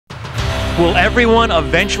Will everyone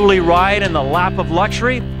eventually ride in the lap of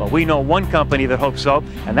luxury? Well, we know one company that hopes so,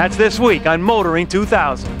 and that's this week on Motoring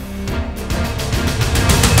 2000.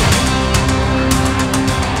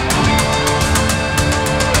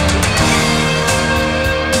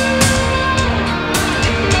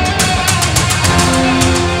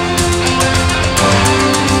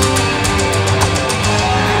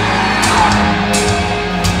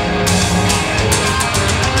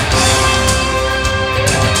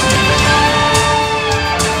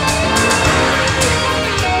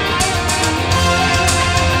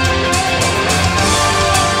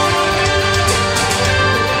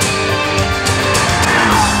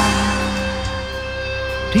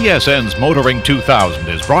 TSN's Motoring 2000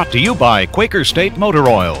 is brought to you by Quaker State Motor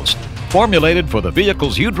Oils, formulated for the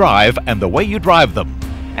vehicles you drive and the way you drive them,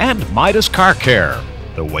 and Midas Car Care,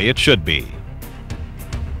 the way it should be.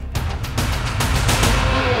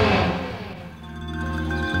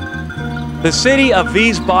 The city of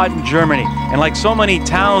Wiesbaden, Germany, and like so many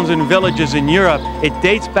towns and villages in Europe, it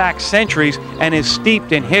dates back centuries and is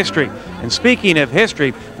steeped in history. And speaking of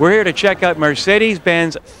history, we're here to check out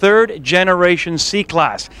Mercedes-Benz third-generation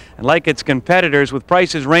C-Class. And like its competitors, with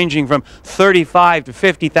prices ranging from $35,000 to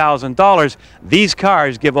 $50,000, these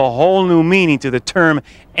cars give a whole new meaning to the term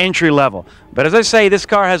entry-level. But as I say, this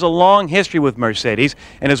car has a long history with Mercedes,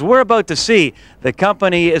 and as we're about to see, the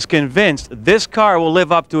company is convinced this car will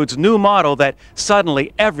live up to its new motto that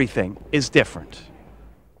suddenly everything is different.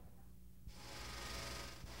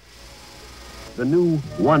 The new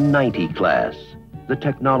 190 class. The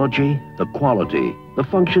technology, the quality, the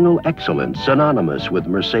functional excellence synonymous with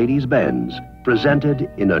Mercedes-Benz, presented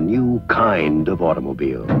in a new kind of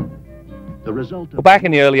automobile. The result Well, back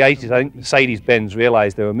in the early 80s, I think Mercedes-Benz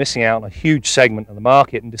realized they were missing out on a huge segment of the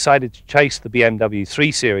market and decided to chase the BMW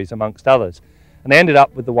 3 Series amongst others. And they ended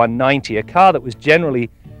up with the 190, a car that was generally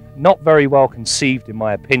not very well conceived in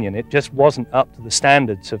my opinion. It just wasn't up to the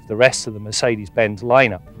standards of the rest of the Mercedes-Benz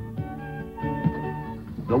lineup.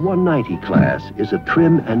 The 190 class is a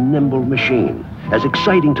trim and nimble machine, as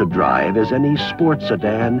exciting to drive as any sports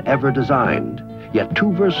sedan ever designed, yet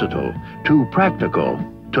too versatile, too practical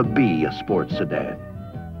to be a sports sedan.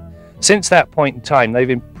 Since that point in time, they've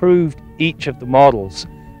improved each of the models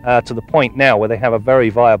to the point now where they have a very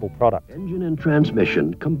viable product. Engine and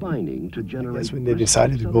transmission combining to generate... That's when they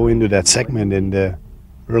decided to go into that segment in the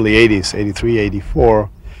early 80s, 83, 84.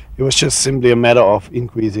 It was just simply a matter of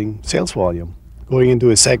increasing sales volume. Going into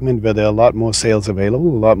a segment where there are a lot more sales available,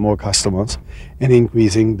 a lot more customers, and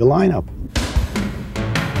increasing the lineup.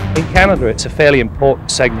 In Canada, it's a fairly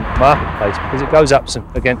important segment of the marketplace because it goes up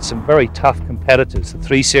against some very tough competitors. The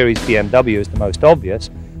 3 Series BMW is the most obvious,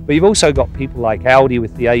 but you've also got people like Audi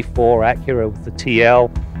with the A4, Acura with the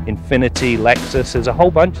TL, Infiniti, Lexus. There's a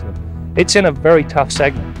whole bunch of them. It's in a very tough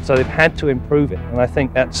segment, so they've had to improve it, and I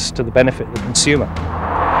think that's to the benefit of the consumer.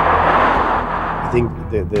 I think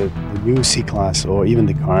the new C-Class, or even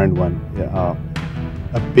the current one, are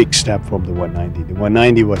a big step from the 190. The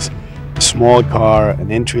 190 was a small car,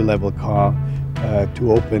 an entry-level car,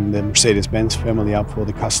 to open the Mercedes-Benz family up for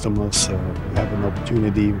the customers. We have an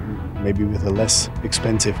opportunity, maybe with a less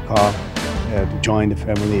expensive car, to join the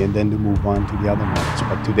family and then to move on to the other models.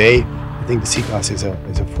 But today, I think the C-Class is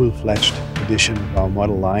a full-fledged edition of our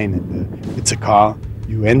model line, and it's a car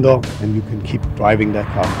you enter and you can keep driving that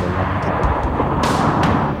car for a long time.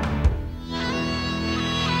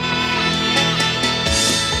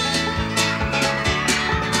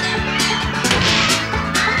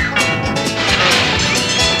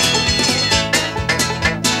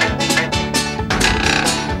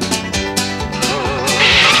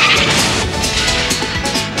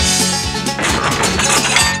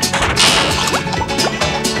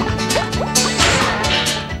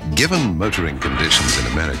 Given motoring conditions in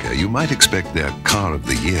America, you might expect their car of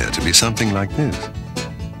the year to be something like this.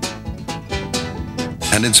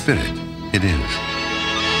 And in spirit, it is.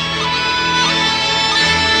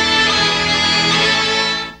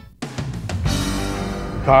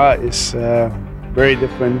 The car is very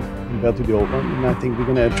different compared to the old one, and I think we're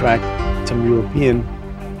going to attract some European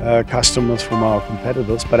customers from our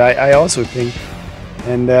competitors. But I also think,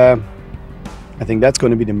 and I think that's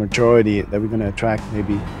going to be the majority, that we're going to attract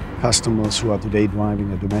maybe customers who are today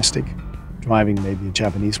driving a domestic, driving maybe a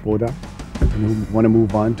Japanese product, and who want to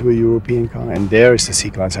move on to a European car. And there is the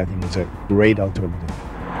C-Class, I think, is a great alternative.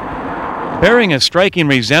 Bearing a striking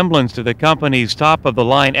resemblance to the company's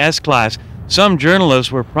top-of-the-line S-Class, some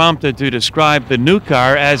journalists were prompted to describe the new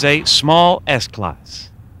car as a small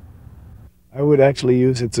S-Class. I would actually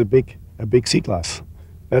use it's a big C-Class.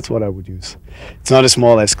 That's what I would use. It's not a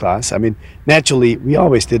small S-Class. I mean, naturally, we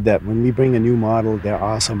always did that. When we bring a new model, there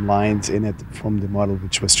are some lines in it from the model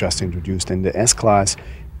which was just introduced. And the S-Class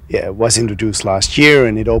was introduced last year,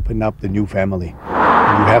 and it opened up the new family.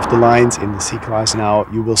 And you have the lines in the C-Class now.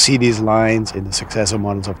 You will see these lines in the successor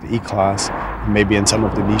models of the E-Class, and maybe in some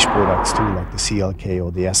of the niche products too, like the CLK or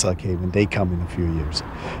the SLK when they come in a few years.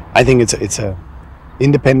 I think it's a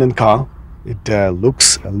independent car. It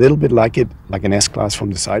looks a little bit like an S-Class from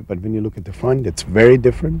the side, but when you look at the front, it's very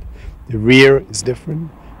different. The rear is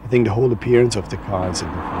different. I think the whole appearance of the car is a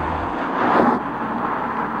different one.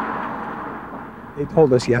 They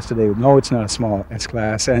told us yesterday, no, it's not a small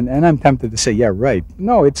S-Class, and I'm tempted to say, yeah, right.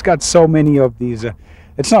 No, it's got so many of these.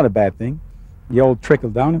 It's not a bad thing. The old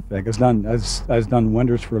trickle-down effect has done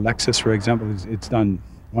wonders for Lexus, for example. It's done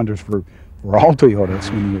wonders for all Toyotas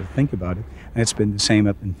when you think about it. And it's been the same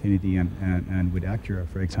at Infiniti and with Acura,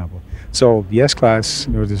 for example. So the S-Class,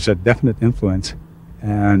 there's a definite influence.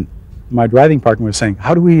 And my driving partner was saying,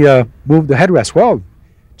 how do we move the headrest? Well,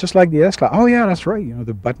 just like the S-Class. Oh yeah, that's right. You know,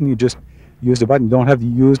 the button, you just use the button. You don't have to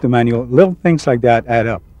use the manual. Little things like that add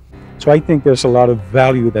up. So I think there's a lot of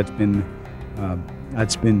value that's been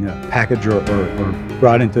packaged or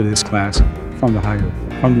brought into this class from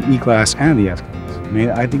the E-Class and the S-Class. I mean,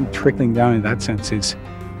 I think trickling down in that sense is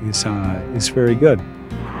very good.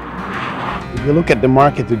 If you look at the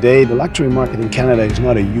market today, the luxury market in Canada is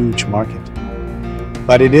not a huge market,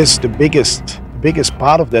 but it is the biggest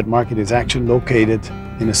part of that market is actually located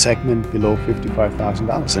in a segment below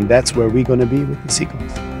 $55,000, and that's where we're going to be with the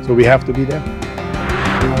C-Class. So we have to be there.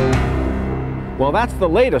 Well, that's the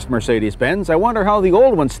latest Mercedes-Benz. I wonder how the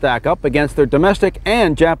old ones stack up against their domestic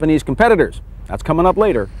and Japanese competitors. That's coming up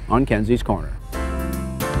later on Kenzie's Corner.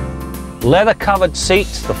 Leather-covered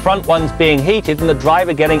seats, the front ones being heated and the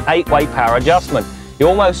driver getting 8-way power adjustment. You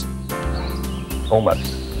almost.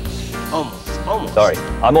 Sorry,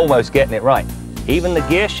 I'm almost getting it right. Even the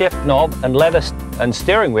gear shift knob and leather and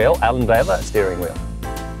steering wheel, and leather steering wheel.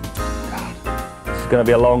 God, this is going to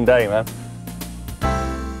be a long day, man.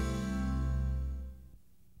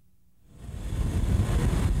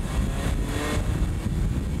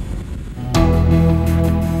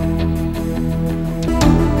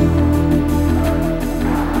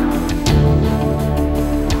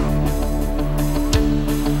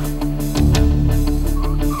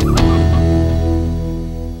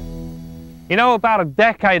 You know, about a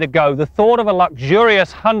decade ago, the thought of a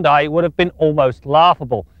luxurious Hyundai would have been almost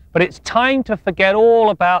laughable. But it's time to forget all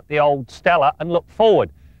about the old Stella and look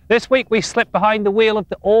forward. This week we slip behind the wheel of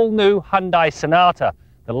the all-new Hyundai Sonata,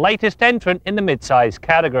 the latest entrant in the mid-size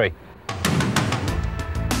category.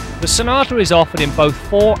 The Sonata is offered in both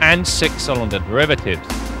 4- and 6-cylinder derivatives.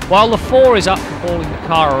 While the 4 is up for hauling the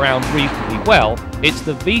car around reasonably well, it's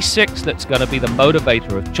the V6 that's going to be the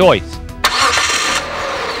motivator of choice.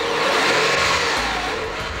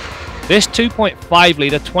 This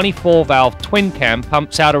 2.5-litre 24-valve twin-cam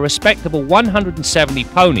pumps out a respectable 170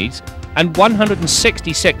 ponies and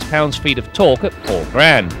 166 pounds-feet of torque at $4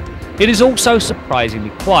 grand. It is also surprisingly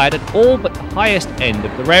quiet at all but the highest end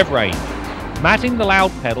of the rev range. Matting the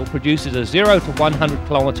loud pedal produces a 0 to 100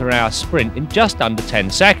 km/h sprint in just under 10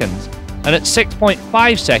 seconds, and at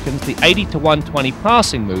 6.5 seconds the 80 to 120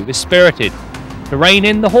 passing move is spirited. To rein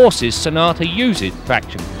in the horses, Sonata uses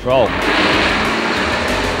traction control.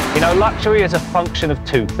 You know, luxury is a function of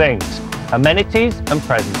two things, amenities and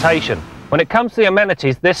presentation. When it comes to the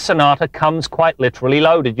amenities, this Sonata comes quite literally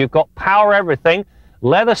loaded. You've got power everything,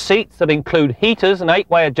 leather seats that include heaters and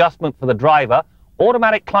 8-way adjustment for the driver,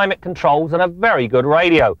 automatic climate controls and a very good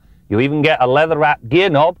radio. You even get a leather-wrapped gear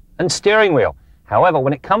knob and steering wheel. However,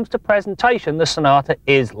 when it comes to presentation, the Sonata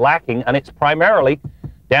is lacking, and it's primarily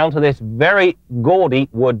down to this very gaudy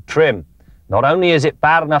wood trim. Not only is it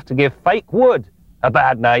bad enough to give fake wood a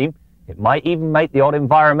bad name, it might even make the odd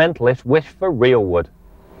environmentalist wish for real wood.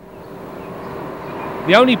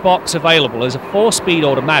 The only box available is a 4-speed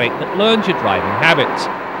automatic that learns your driving habits.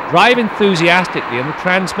 Drive enthusiastically and the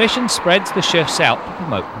transmission spreads the shifts out to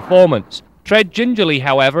promote performance. Tread gingerly,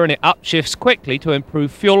 however, and it upshifts quickly to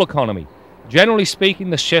improve fuel economy. Generally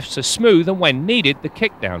speaking, the shifts are smooth, and when needed, the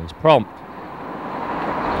kickdown is prompt.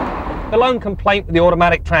 The lone complaint with the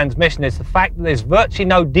automatic transmission is the fact that there's virtually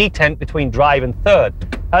no detent between drive and third.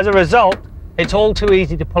 As a result, it's all too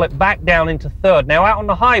easy to pull it back down into third. Now, out on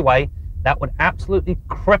the highway, that would absolutely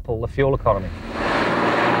cripple the fuel economy.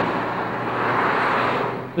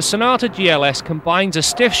 The Sonata GLS combines a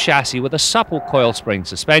stiff chassis with a supple coil spring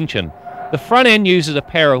suspension. The front end uses a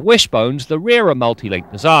pair of wishbones, the rear a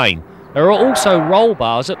multi-link design. There are also roll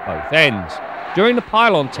bars at both ends. During the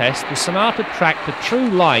pylon test, the Sonata tracked a true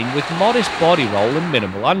line with modest body roll and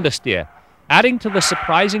minimal understeer. Adding to the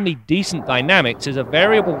surprisingly decent dynamics is a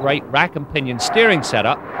variable rate rack and pinion steering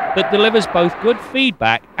setup that delivers both good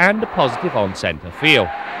feedback and a positive on-center feel.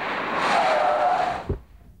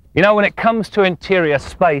 You know, when it comes to interior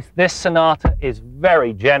space, this Sonata is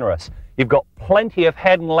very generous. You've got plenty of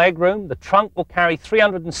head and leg room, the trunk will carry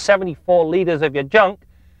 374 litres of your junk,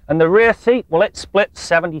 and the rear seat, well, it splits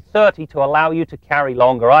 70-30 to allow you to carry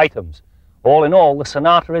longer items. All in all, the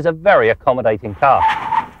Sonata is a very accommodating car.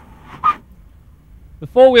 The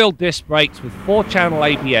four-wheel disc brakes with 4-channel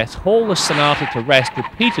ABS haul the Sonata to rest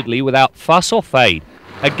repeatedly without fuss or fade.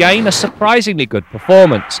 Again, a surprisingly good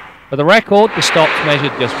performance. For the record, the stops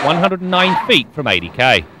measured just 109 feet from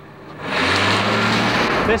 80k.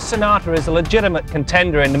 This Sonata is a legitimate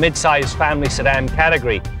contender in the mid-size family sedan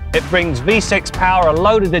category. It brings V6 power, a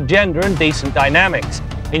loaded agenda and decent dynamics.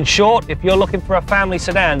 In short, if you're looking for a family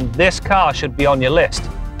sedan, this car should be on your list.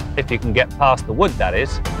 If you can get past the wood, that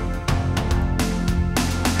is.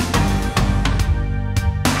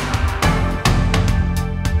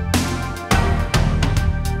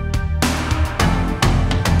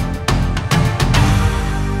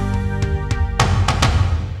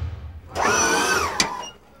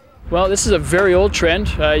 Well, this is a very old trend.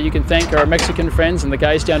 You can thank our Mexican friends and the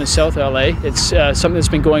guys down in South LA. It's something that's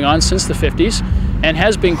been going on since the 50s and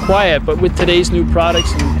has been quiet, but with today's new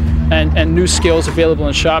products and new skills available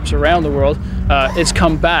in shops around the world, it's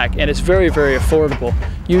come back, and it's very, very affordable.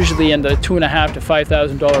 Usually in the $2,500 to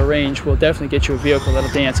 $5,000 range will definitely get you a vehicle that'll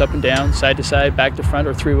dance up and down, side to side, back to front,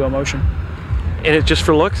 or three-wheel motion. And it's just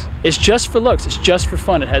for looks? It's just for looks. It's just for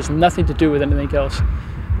fun. It has nothing to do with anything else.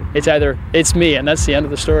 It's either it's me, and that's the end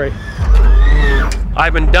of the story.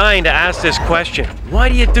 I've been dying to ask this question. Why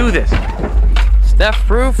do you do this? It's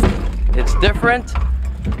theft-proof, it's different,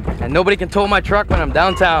 and nobody can tow my truck when I'm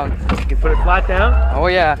downtown. You can put it flat down? Oh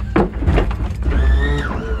yeah.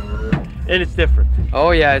 And it's different?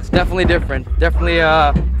 Oh yeah, it's definitely different. Definitely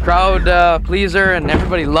a crowd pleaser, and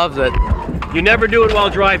everybody loves it. You never do it while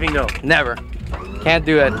driving, though? Never. Can't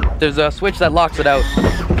do it. There's a switch that locks it out.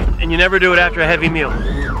 And you never do it after a heavy meal?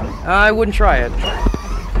 I wouldn't try it.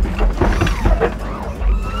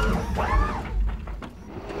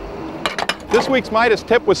 This week's Midas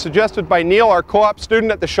tip was suggested by Neil, our co-op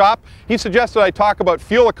student at the shop. He suggested I talk about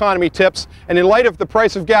fuel economy tips, and in light of the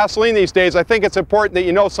price of gasoline these days, I think it's important that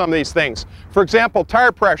you know some of these things. For example,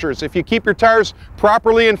 tire pressures. If you keep your tires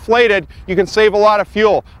properly inflated, you can save a lot of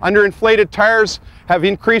fuel. Underinflated tires have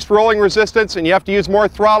increased rolling resistance, and you have to use more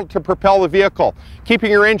throttle to propel the vehicle.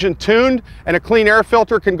 Keeping your engine tuned and a clean air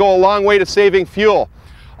filter can go a long way to saving fuel.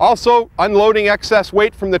 Also, unloading excess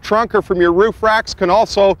weight from the trunk or from your roof racks can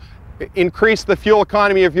also increase the fuel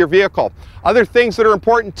economy of your vehicle. Other things that are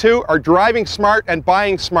important too are driving smart and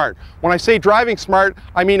buying smart. When I say driving smart,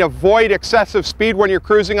 I mean avoid excessive speed when you're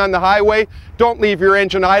cruising on the highway. Don't leave your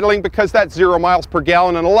engine idling, because that's 0 miles per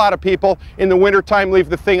gallon, and a lot of people in the wintertime leave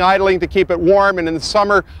the thing idling to keep it warm, and in the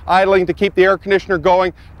summer idling to keep the air conditioner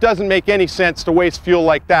going. Doesn't make any sense to waste fuel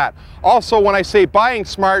like that. Also, when I say buying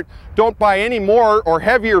smart, don't buy any more or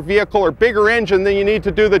heavier vehicle or bigger engine than you need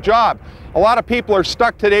to do the job. A lot of people are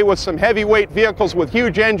stuck today with some heavyweight vehicles with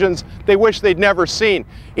huge engines they wish they'd never seen.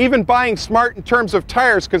 Even buying smart in terms of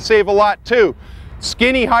tires can save a lot too.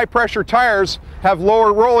 Skinny, high-pressure tires have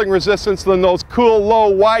lower rolling resistance than those cool, low,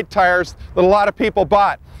 wide tires that a lot of people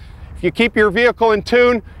bought. If you keep your vehicle in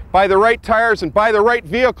tune, buy the right tires and buy the right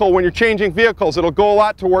vehicle when you're changing vehicles, it'll go a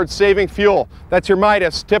lot towards saving fuel. That's your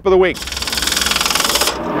Midas tip of the week.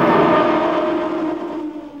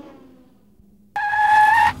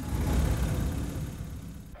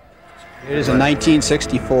 It is a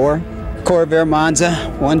 1964 Corvair Monza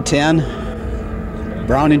 110,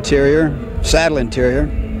 brown interior, saddle interior,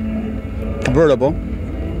 convertible.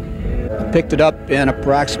 I picked it up in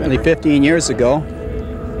approximately 15 years ago,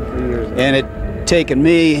 and it taken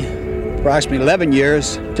me approximately 11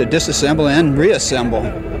 years to disassemble and reassemble.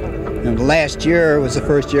 And last year was the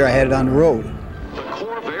first year I had it on the road. The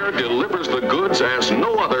Corvair delivers the goods as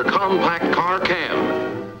no other compact car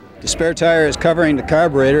can. The spare tire is covering the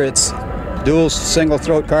carburetor. It's dual single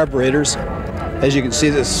throat carburetors. As you can see,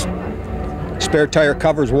 this spare tire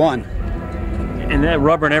covers one. And that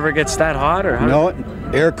rubber never gets that hot, or how? No,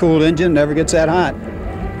 air-cooled engine never gets that hot.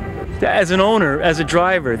 As an owner, as a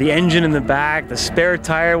driver, the engine in the back, the spare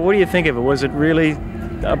tire, what do you think of it? Was it really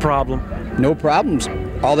a problem? No problems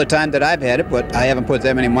all the time that I've had it, but I haven't put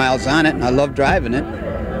that many miles on it, and I love driving it.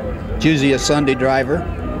 It's usually a Sunday driver.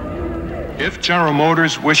 If General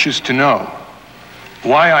Motors wishes to know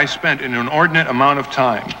why I spent an inordinate amount of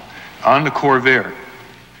time on the Corvair,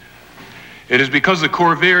 It is because the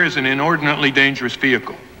Corvair is an inordinately dangerous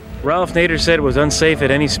vehicle. Ralph Nader said it was unsafe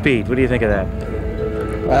at any speed. What do you think of that?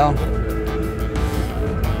 Well,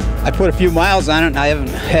 I put a few miles on it and I haven't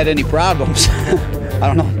had any problems.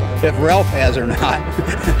 I don't know if Ralph has or not.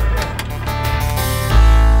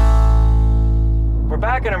 We're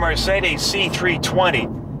back in a Mercedes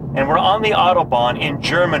C320, and we're on the Autobahn in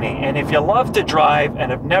Germany. And if you love to drive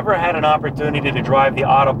and have never had an opportunity to drive the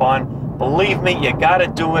Autobahn, believe me, you got to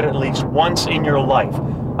do it at least once in your life.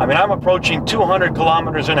 I mean, I'm approaching 200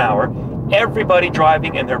 kilometers an hour, everybody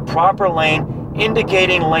driving in their proper lane,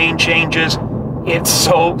 indicating lane changes. It's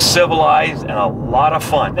so civilized and a lot of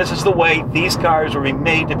fun. This is the way these cars were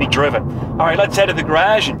made to be driven. All right, let's head to the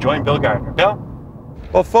garage and join Bill Gardner. Bill?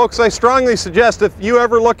 Well, folks, I strongly suggest if you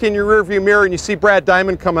ever look in your rearview mirror and you see Brad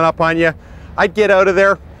Diamond coming up on you, I'd get out of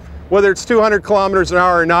there, whether it's 200 kilometers an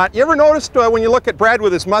hour or not. You ever noticed when you look at Brad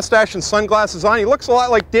with his mustache and sunglasses on, he looks a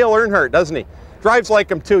lot like Dale Earnhardt, doesn't he? Drives like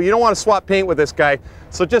him too. You don't want to swap paint with this guy,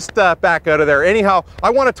 so just back out of there. Anyhow, I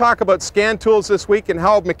want to talk about scan tools this week and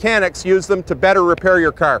how mechanics use them to better repair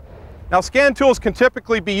your car. Now, scan tools can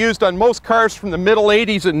typically be used on most cars from the middle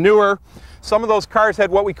 80s and newer. Some of those cars had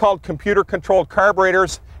what we called computer-controlled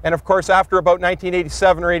carburetors, and of course, after about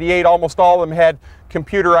 1987 or 88, almost all of them had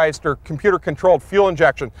computerized or computer-controlled fuel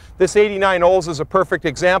injection. This 89 Olds is a perfect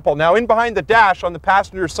example. Now, in behind the dash on the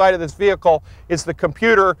passenger side of this vehicle is the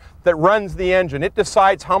computer that runs the engine. It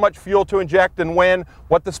decides how much fuel to inject and when,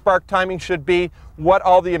 what the spark timing should be, what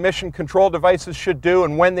all the emission control devices should do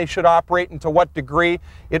and when they should operate and to what degree.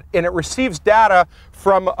 And it receives data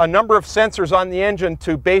from a number of sensors on the engine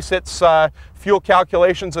to base its fuel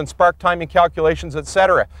calculations and spark timing calculations,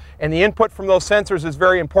 etc. And the input from those sensors is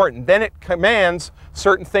very important. Then it commands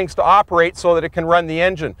certain things to operate so that it can run the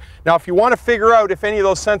engine. Now, if you want to figure out if any of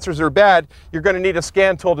those sensors are bad, you're going to need a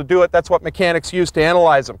scan tool to do it. That's what mechanics use to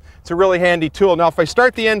analyze them. It's a really handy tool. Now, if I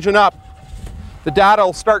start the engine up, the data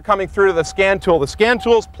will start coming through to the scan tool. The scan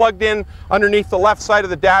tool is plugged in underneath the left side of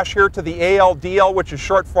the dash here to the ALDL, which is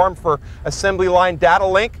short form for Assembly Line Data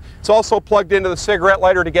Link. It's also plugged into the cigarette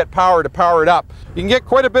lighter to get power it up. You can get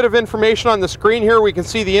quite a bit of information on the screen here. We can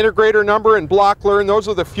see the integrator number and block learn. Those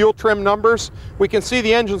are the fuel trim numbers. We can see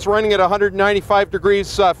the engine's running at 195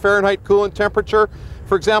 degrees Fahrenheit coolant temperature.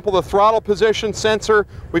 For example, the throttle position sensor,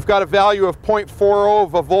 we've got a value of 0.40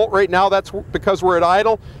 of a volt right now. That's because we're at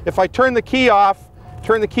idle. If I turn the key off,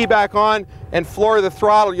 turn the key back on, and floor the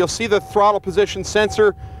throttle, you'll see the throttle position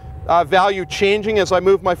sensor value changing as I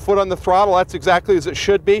move my foot on the throttle. That's exactly as it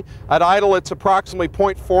should be. At idle, it's approximately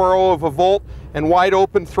 0.40 of a volt, and wide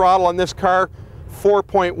open throttle on this car,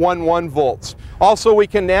 4.11 volts. Also, we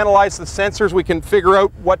can analyze the sensors. We can figure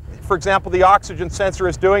out what, for example, the oxygen sensor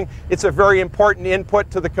is doing. It's a very important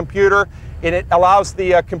input to the computer, and it allows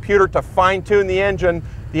the computer to fine-tune the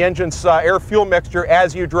engine's air-fuel mixture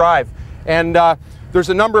as you drive. And there's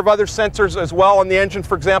a number of other sensors as well on the engine.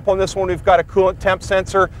 For example, in this one, we've got a coolant temp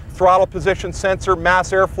sensor, throttle position sensor,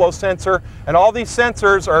 mass airflow sensor, and all these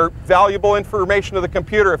sensors are valuable information to the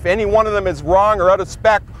computer. If any one of them is wrong or out of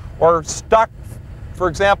spec or stuck, for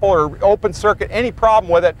example, or open circuit, any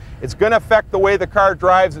problem with it, it's going to affect the way the car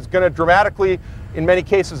drives. It's going to dramatically, in many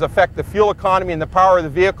cases, affect the fuel economy and the power of the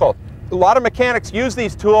vehicle. A lot of mechanics use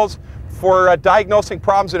these tools for diagnosing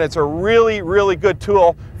problems, and it's a really, really good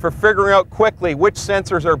tool for figuring out quickly which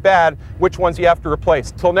sensors are bad, which ones you have to replace.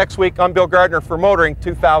 Till next week, I'm Bill Gardner for Motoring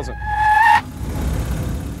 2000.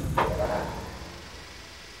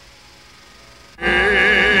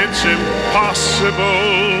 It's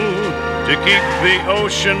impossible to keep the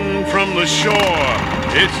ocean from the shore.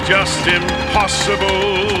 It's just impossible.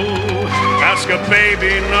 Ask a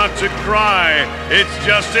baby not to cry. It's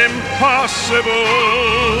just impossible.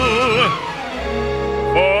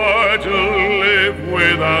 For to live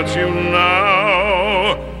without you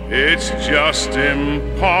now, it's just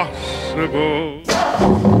impossible.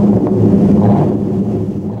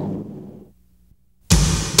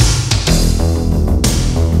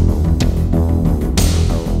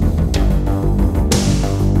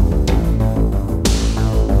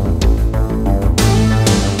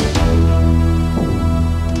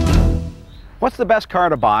 What's the best car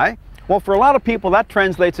to buy? Well, for a lot of people, that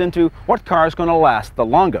translates into what car is going to last the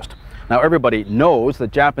longest. Now, everybody knows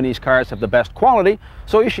that Japanese cars have the best quality,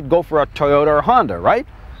 so you should go for a Toyota or Honda, right?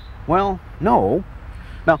 Well, no.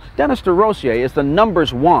 Now, Dennis DeRosier is the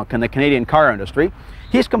numbers wonk in the Canadian car industry.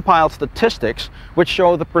 He's compiled statistics which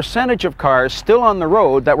show the percentage of cars still on the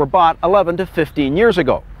road that were bought 11 to 15 years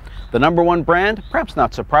ago. The #1 brand, perhaps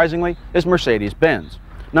not surprisingly, is Mercedes-Benz.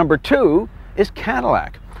 #2 is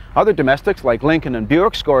Cadillac. Other domestics like Lincoln and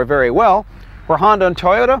Buick score very well, where Honda and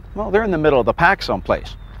Toyota, well, they're in the middle of the pack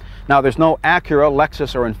someplace. Now, there's no Acura,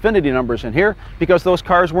 Lexus, or Infiniti numbers in here because those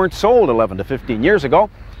cars weren't sold 11 to 15 years ago.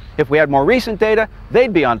 If we had more recent data,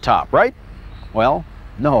 they'd be on top, right? Well,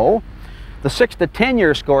 no. The 6 to 10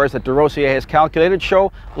 year scores that DeRosier has calculated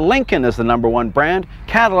show Lincoln is the #1 brand,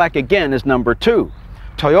 Cadillac again is #2.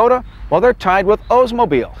 Toyota, well, they're tied with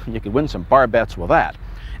Oldsmobile. You could win some bar bets with that.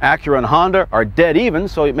 Acura and Honda are dead even,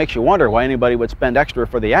 so it makes you wonder why anybody would spend extra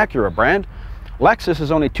for the Acura brand. Lexus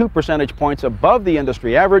is only 2 percentage points above the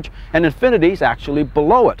industry average, and Infiniti's actually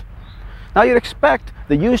below it. Now, you'd expect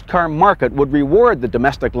the used car market would reward the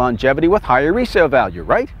domestic longevity with higher resale value,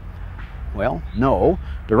 right? Well, no.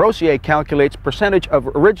 DeRosier calculates percentage of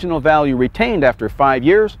original value retained after 5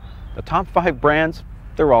 years. The top 5 brands,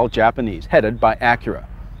 they're all Japanese, headed by Acura.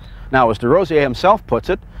 Now, as DeRosier himself puts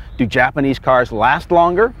it, do Japanese cars last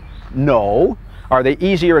longer? No. Are they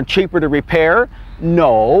easier and cheaper to repair?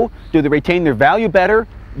 No. Do they retain their value better?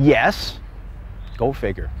 Yes. Go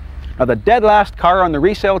figure. Now, the dead last car on the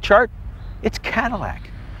resale chart, it's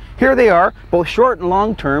Cadillac. Here they are, both short and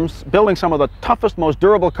long terms, building some of the toughest, most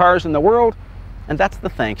durable cars in the world, and that's the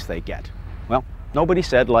thanks they get. Well, nobody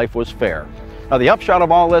said life was fair. Now, the upshot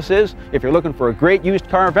of all this is, if you're looking for a great used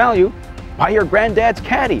car value, buy your granddad's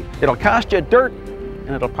Caddy. It'll cost you dirt,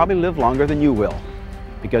 and it'll probably live longer than you will.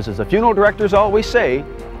 Because as the funeral directors always say,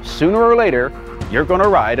 sooner or later, you're going to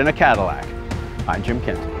ride in a Cadillac. I'm Jim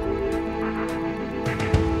Kent.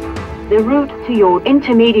 The route to your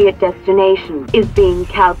intermediate destination is being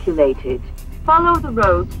calculated. Follow the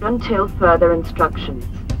roads until further instructions.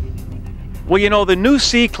 Well, you know, the new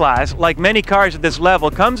C-Class, like many cars at this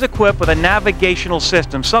level, comes equipped with a navigational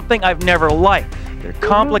system, something I've never liked. They're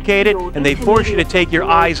complicated and they force you to take your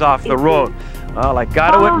eyes off the road. Well, I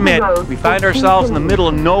got to admit, we find ourselves in the middle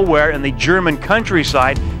of nowhere in the German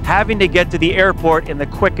countryside, having to get to the airport in the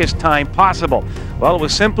quickest time possible. Well, it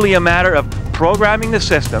was simply a matter of programming the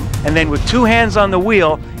system, and then with 2 hands on the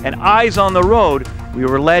wheel and eyes on the road, we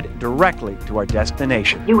were led directly to our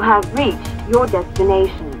destination. You have reached your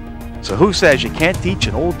destination. So who says you can't teach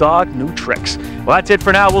an old dog new tricks? Well, that's it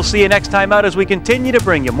for now. We'll see you next time out as we continue to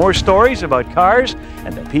bring you more stories about cars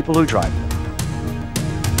and the people who drive them.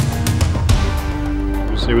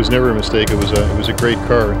 It was never a mistake. It was a great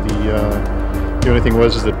car. The only thing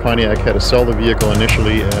was that Pontiac had to sell the vehicle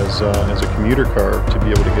initially as a commuter car to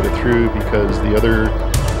be able to get it through, because the other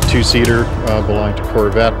 2-seater belonged to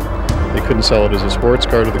Corvette. They couldn't sell it as a sports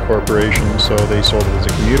car to the corporation, so they sold it as a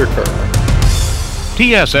commuter car.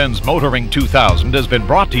 TSN's Motoring 2000 has been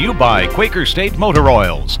brought to you by Quaker State Motor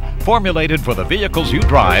Oils, formulated for the vehicles you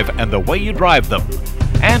drive and the way you drive them,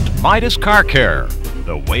 and Midas Car Care,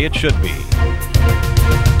 the way it should be.